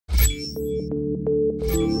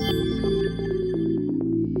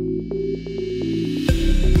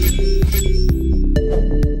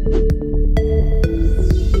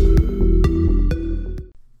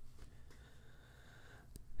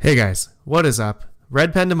Hey guys, what is up?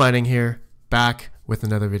 RedPandaMining here, back with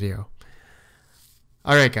another video.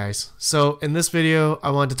 Alright guys, so in this video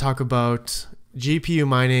I want to talk about GPU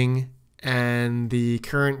mining and the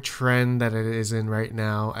current trend that it is in right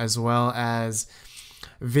now, as well as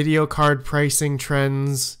video card pricing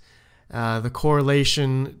trends, the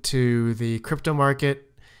correlation to the crypto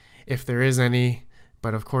market, if there is any,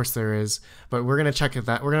 but of course there is. But we're gonna check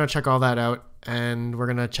all that out, and we're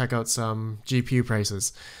gonna check out some GPU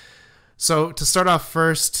prices. So to start off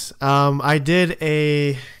first, I did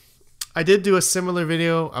do a similar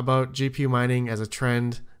video about GPU mining as a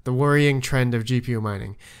trend, the worrying trend of GPU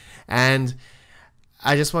mining, and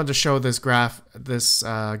I just wanted to show this graph, this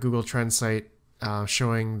Google Trend site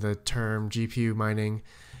showing the term GPU mining.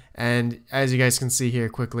 And as you guys can see here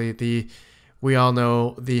quickly, we all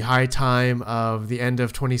know the high time of the end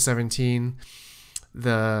of 2017,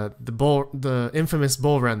 the infamous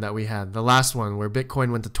bull run that we had, the last one where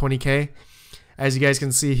Bitcoin went to 20K. As you guys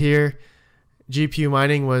can see here, GPU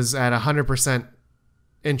mining was at 100%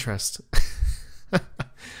 interest.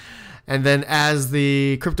 And then as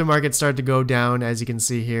the crypto market started to go down, as you can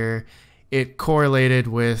see here, it correlated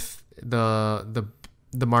with the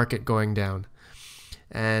market going down.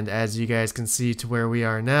 And as you guys can see to where we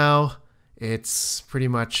are now, it's pretty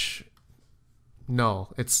much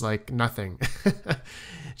null. It's like nothing.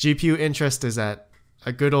 GPU interest is at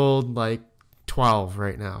a good old like 12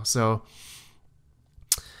 right now. So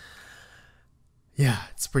yeah,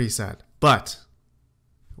 it's pretty sad. But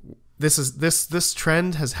this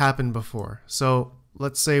trend has happened before. So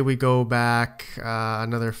let's say we go back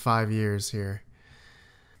another 5 years here.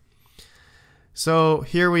 So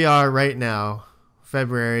here we are right now,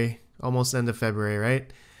 February, almost end of February,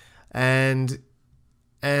 right? And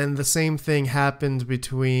the same thing happened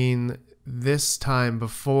between this time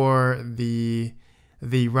before the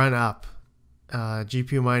run up,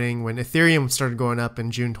 GPU mining, when Ethereum started going up in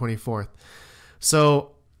June 24th.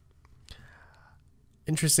 So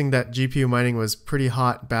interesting that GPU mining was pretty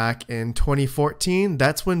hot back in 2014.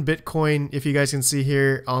 That's when Bitcoin, if you guys can see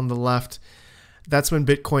here on the left, that's when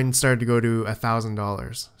Bitcoin started to go to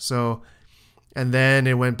 $1,000. So, and then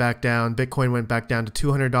it went back down. Bitcoin went back down to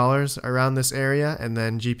 $200 around this area, and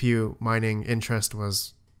then GPU mining interest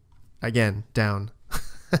was again down.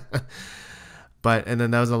 And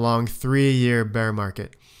then that was a long 3-year bear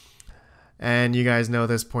market. And you guys know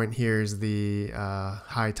this point here is the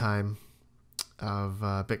high time of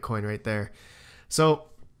Bitcoin right there. So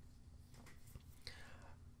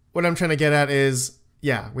what I'm trying to get at is,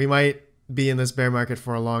 yeah, we might be in this bear market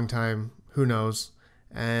for a long time. Who knows?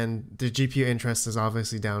 And the GPU interest is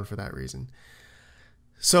obviously down for that reason.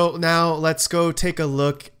 So now let's go take a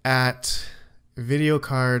look at video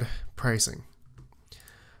card pricing.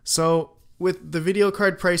 So with the video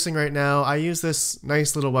card pricing right now, I use this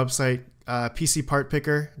nice little website,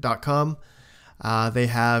 PCPartPicker.com. They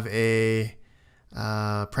have a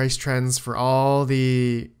price trends for all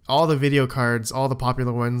the video cards, all the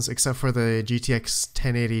popular ones except for the GTX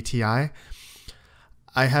 1080 Ti.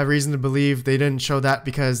 I have reason to believe they didn't show that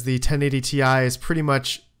because the 1080 Ti is pretty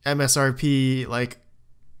much MSRP. Like,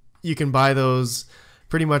 you can buy those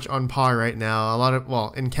pretty much on par right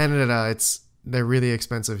now. In Canada, they're really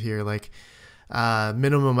expensive here. Like,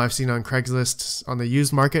 minimum I've seen on Craigslist on the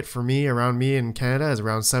used market for me, around me in Canada, is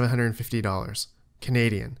around $750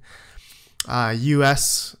 Canadian.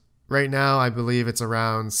 US right now, I believe it's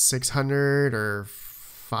around 600 or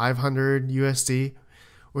 500 USD,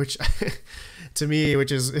 which to me,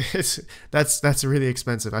 that's really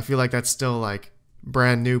expensive. I feel like that's still like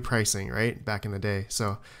brand new pricing, right? Back in the day.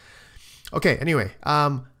 So, okay. Anyway,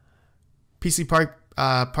 PC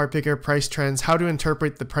Part Picker price trends. How to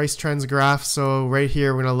interpret the price trends graph. So right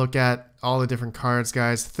here, we're gonna look at all the different cards,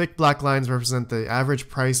 guys. Thick black lines represent the average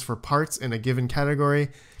price for parts in a given category.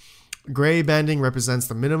 Gray banding represents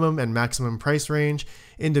the minimum and maximum price range.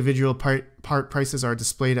 Individual part prices are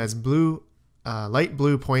displayed as blue, light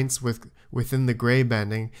blue points within the gray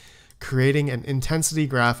banding, creating an intensity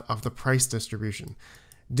graph of the price distribution.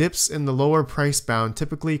 Dips in the lower price bound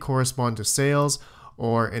typically correspond to sales,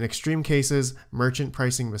 or in extreme cases, merchant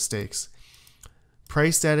pricing mistakes.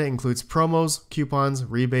 Price data includes promos, coupons,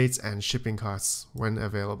 rebates, and shipping costs when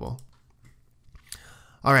available.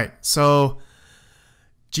 All right, so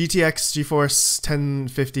GTX Geforce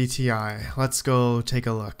 1050 Ti. Let's go take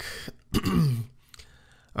a look.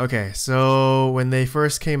 Okay, so when they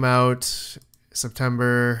first came out,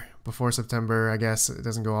 before September, I guess it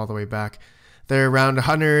doesn't go all the way back, they're around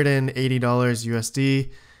 $180 USD.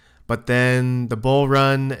 But then the bull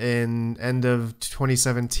run in end of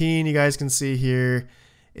 2017, you guys can see here,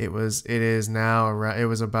 It is now around, it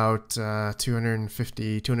was about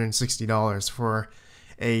 $260 for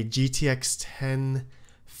a GTX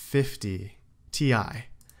 1050 Ti.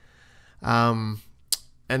 And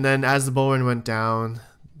then as the bull run went down,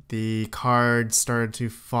 the card started to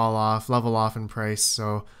level off in price.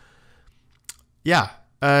 So yeah,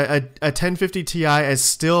 a 1050 Ti is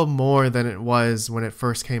still more than it was when it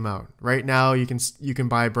first came out. Right now, you can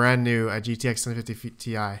buy brand new a GTX 1050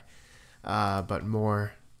 Ti, but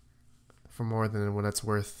more than what it's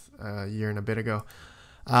worth a year and a bit ago.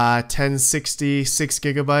 1060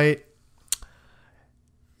 6GB.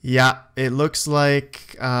 Yeah, it looks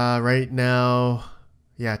like right now,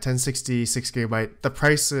 yeah, 1060 6GB. The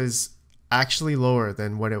price is actually lower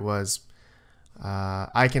than what it was.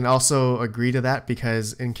 I can also agree to that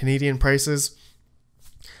because in Canadian prices,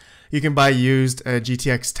 you can buy used a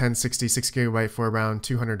GTX 1060 6GB for around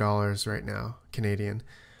 $200 right now, Canadian.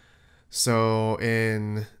 So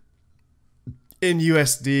in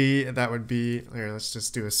USD, that would be, here, let's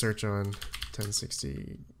just do a search on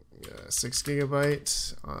 1060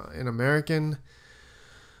 6GB in American.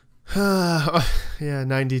 Yeah,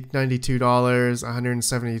 $92,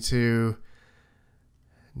 172,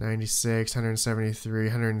 96, 173,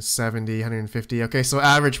 170, 150. Okay, so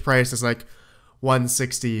average price is like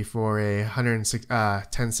 160 for a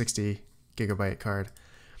 1060 gigabyte card.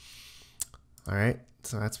 All right,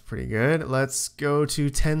 so that's pretty good. Let's go to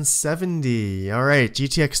 1070. All right,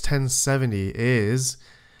 GTX 1070 is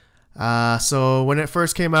so when it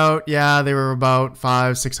first came out, yeah, they were about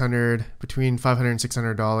between $500 and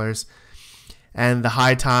 $600. And the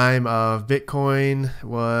high time of Bitcoin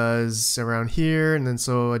was around here, and then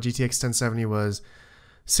so a GTX 1070 was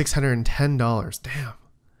 $610. Damn,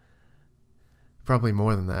 probably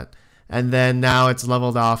more than that. And then now it's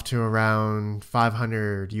leveled off to around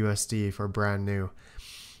 500 USD for brand new.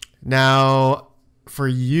 Now, for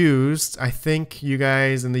used, I think you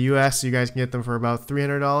guys in the US, you guys can get them for about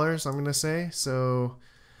 $300, I'm gonna say. So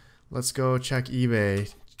let's go check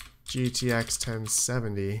eBay. GTX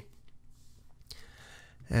 1070.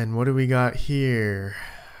 And what do we got here?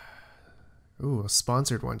 Ooh, a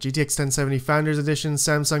sponsored one. GTX 1070 Founders Edition,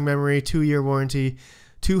 Samsung memory, 2-year warranty,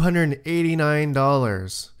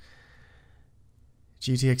 $289.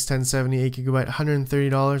 GTX 1070, 8GB,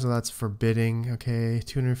 $130. Well, that's for bidding. Okay,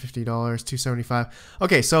 $250, $275.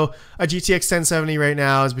 Okay, so a GTX 1070 right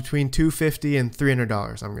now is between $250 and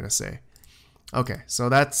 $300, I'm gonna say. Okay, so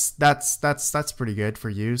that's pretty good for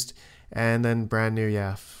used. And then brand new,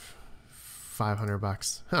 yeah,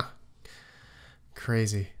 $500. Huh.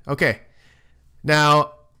 Crazy. Okay.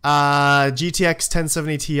 Now, GTX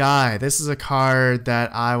 1070 Ti. This is a card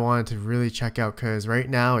that I wanted to really check out because right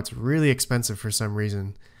now it's really expensive for some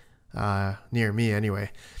reason. Near me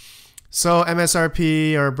anyway. So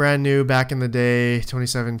MSRP or brand new back in the day,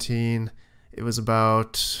 2017, it was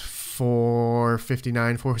about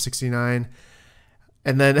 $459, $469.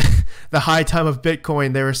 And then the high time of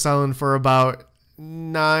Bitcoin, they were selling for about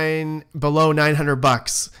below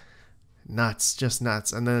 $900. Nuts, just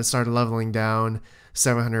nuts. And then it started leveling down,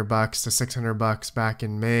 $700 to $600 back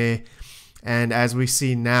in May. And as we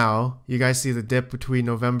see now, you guys see the dip between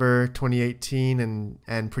November 2018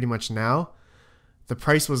 and pretty much now. The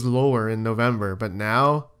price was lower in November, but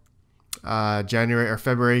now January or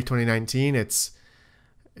February 2019,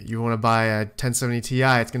 you want to buy a 1070 Ti,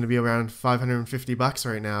 it's going to be around $550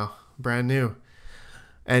 right now, brand new.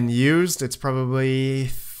 And used, it's probably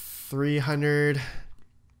 300.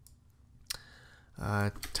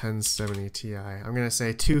 1070 Ti. I'm gonna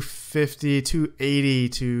say 250, 280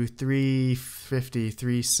 to 350,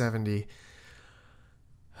 370.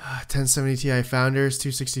 1070 Ti Founders,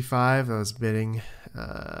 265. That was bidding.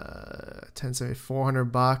 1070,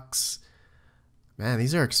 $400. Man,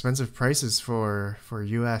 these are expensive prices for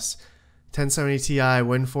US. 1070 Ti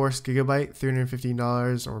WindForce Gigabyte,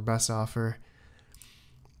 $315 or best offer.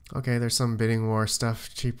 Okay, there's some bidding war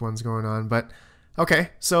stuff, cheap ones going on, but okay.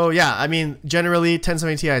 So yeah, I mean, generally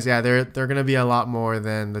 1070 Ti's, yeah, they're gonna be a lot more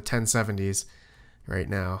than the 1070s right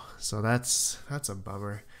now. So that's a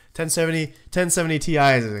bummer. 1070 Ti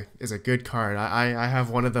is a good card. I have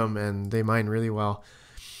one of them and they mine really well.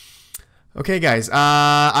 Okay, guys,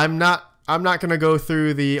 I'm not gonna go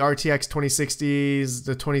through the RTX 2060s,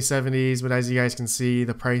 the 2070s, but as you guys can see,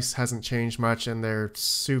 the price hasn't changed much, and they're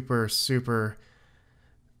super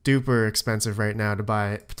duper expensive right now to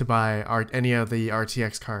buy any of the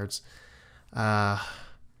RTX cards.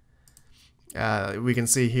 We can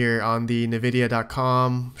see here on the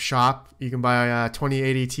Nvidia.com shop, you can buy a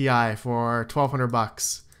 2080 Ti for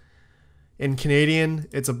 $1,200. In Canadian,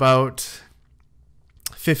 it's about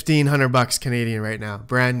 $1,500 Canadian right now,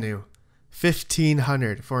 brand new.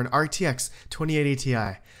 $1,500 for an RTX 2080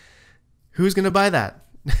 Ti. Who's gonna buy that?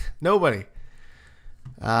 Nobody.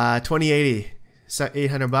 2080,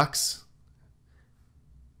 $800.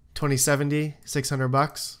 2070, $600.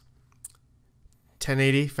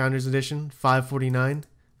 1080 Founders Edition, $549.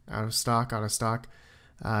 Out of stock.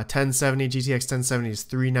 1070 GTX 1070 is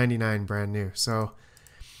 $399 brand new. So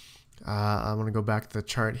I'm gonna go back to the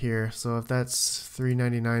chart here. So if that's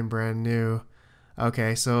 $399 brand new,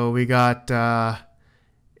 okay. So we got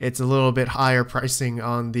it's a little bit higher pricing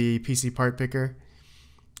on the PC part picker,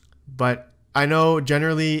 but I know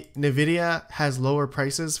generally Nvidia has lower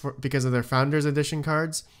prices because of their Founders Edition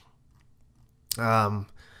cards.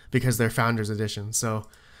 Because they're Founders Edition. So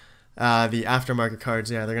the aftermarket cards,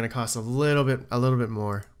 yeah, they're gonna cost a little bit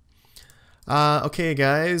more. Okay,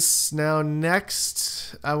 guys. Now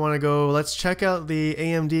next, I want to go. Let's check out the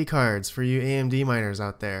AMD cards for you AMD miners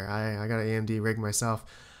out there. I got an AMD rig myself.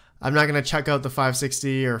 I'm not gonna check out the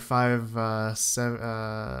 560 or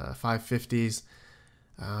 550s.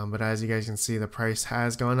 But as you guys can see, the price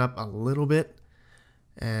has gone up a little bit.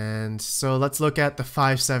 And so let's look at the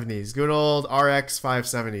 570s. Good old RX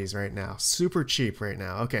 570s right now. Super cheap right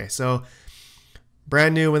now. Okay, so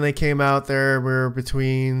brand new when they came out, there were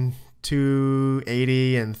between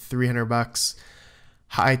 $280 and $300.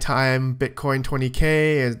 High time Bitcoin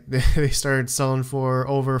 20K. They started selling for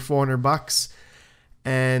over $400.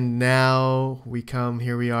 And now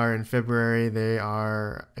here we are in February. They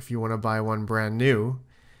are, if you want to buy one brand new,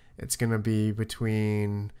 it's going to be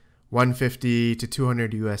between 150 to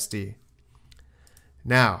 200 USD.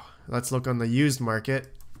 Now, let's look on the used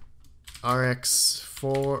market. RX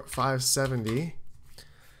 570.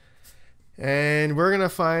 And we're going to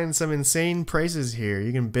find some insane prices here.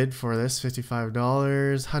 You can bid for this, $55,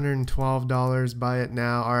 $112. Buy it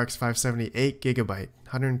now. RX 570, 8 gigabyte,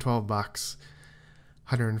 $112.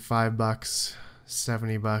 $105,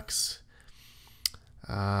 $70,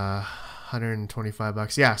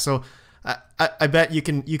 $125. Yeah, so I bet you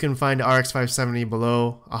can find RX 570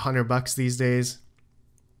 below $100 these days,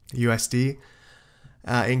 USD.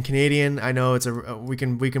 In Canadian, I know it's we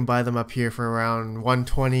can buy them up here for around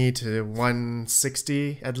 120 to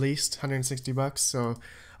 160 at least, $160. So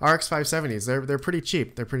RX 570s, they're pretty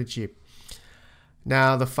cheap. They're pretty cheap.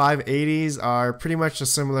 Now the 580s are pretty much a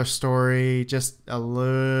similar story, just a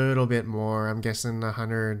little bit more. I'm guessing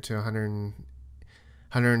 100 to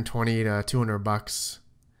 120 to $200.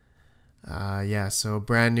 Yeah, so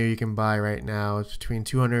brand new you can buy right now. It's between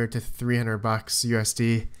 $200 to $300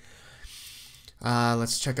 USD.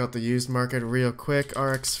 Let's check out the used market real quick.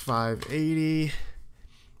 RX 580,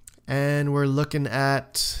 and we're looking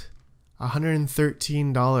at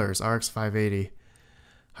 $113. RX 580,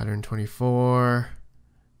 124.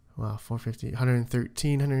 Wow, 450,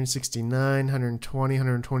 113, 169, 120,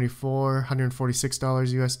 124,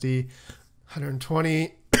 $146 USD,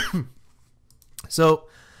 120. So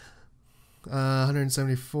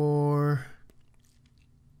 174,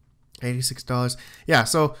 $86. Yeah,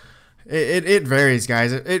 so it varies,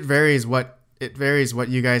 guys. It varies what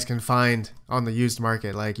you guys can find on the used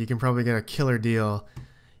market. Like, you can probably get a killer deal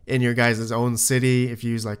in your guys' own city if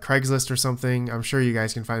you use like Craigslist or something. I'm sure you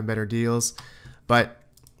guys can find better deals. But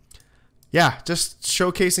yeah, just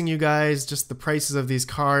showcasing you guys just the prices of these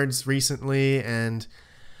cards recently, and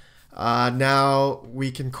now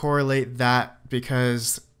we can correlate that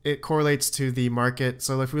because it correlates to the market.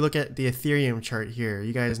 So if we look at the Ethereum chart here,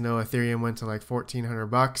 you guys know Ethereum went to like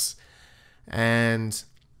 $1,400, and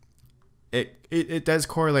it does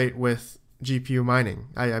correlate with GPU mining.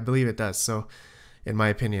 I believe it does. So in my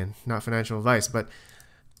opinion, not financial advice, but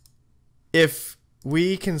if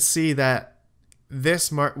we can see that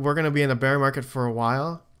we're going to be in a bear market for a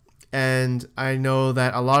while, and I know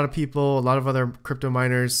that a lot of people, a lot of other crypto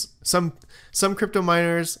miners, some crypto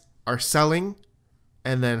miners are selling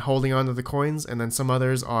and then holding on to the coins, and then some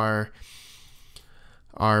others are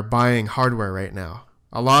buying hardware right now.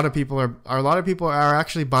 A lot of people are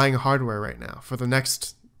actually buying hardware right now for the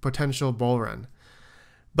next potential bull run.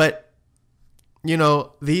 But you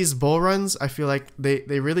know, these bull runs, I feel like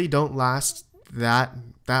they really don't last that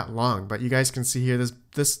long. But you guys can see here,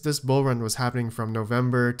 this bull run was happening from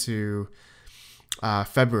November to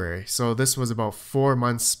February. So this was about 4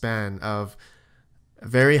 months span of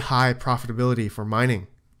very high profitability for mining,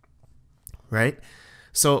 right?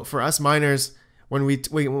 So for us miners, when we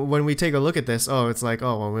take a look at this, it's like,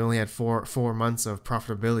 well, we only had four months of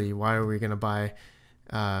profitability. Why are we going to buy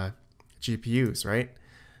GPUs, right?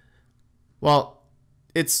 Well,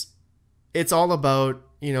 it's all about,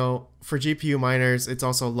 you know, for GPU miners, it's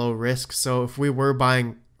also low risk. So if we were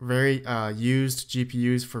buying very used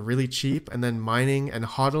GPUs for really cheap and then mining and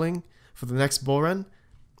hodling for the next bull run,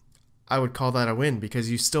 I would call that a win,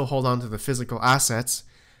 because you still hold on to the physical assets,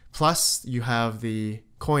 plus you have the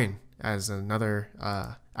coin as another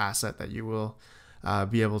asset that you will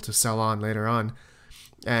be able to sell on later on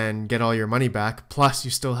and get all your money back, plus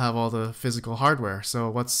you still have all the physical hardware.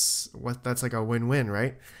 So that's like a win-win,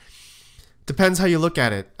 right? Depends how you look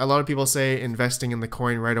at it. A lot of people say investing in the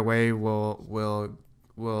coin right away will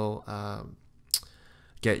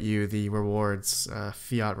get you the rewards,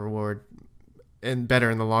 fiat reward, and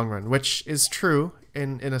better in the long run, which is true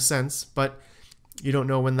in a sense, but you don't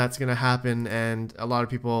know when that's going to happen. And a lot of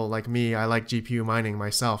people like me, I like GPU mining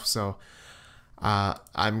myself, so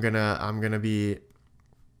I'm gonna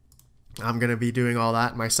be doing all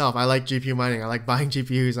that myself. I like GPU mining. I like buying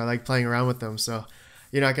GPUs. I like playing around with them. So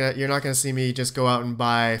you're not gonna see me just go out and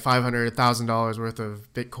buy $500,000 worth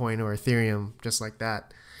of Bitcoin or Ethereum just like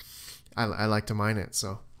that. I like to mine it.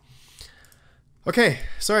 So okay,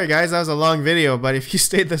 sorry guys, that was a long video, but if you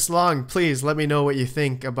stayed this long, please let me know what you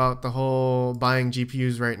think about the whole buying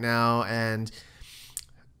GPUs right now and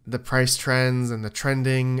the price trends and the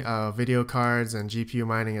trending of video cards and GPU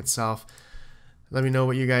mining itself. Let me know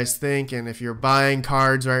what you guys think, and if you're buying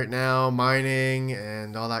cards right now, mining,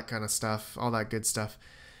 and all that kind of stuff, all that good stuff.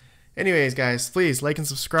 Anyways, guys, please like and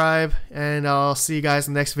subscribe, and I'll see you guys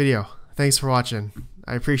in the next video. Thanks for watching.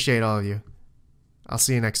 I appreciate all of you. I'll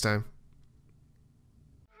see you next time.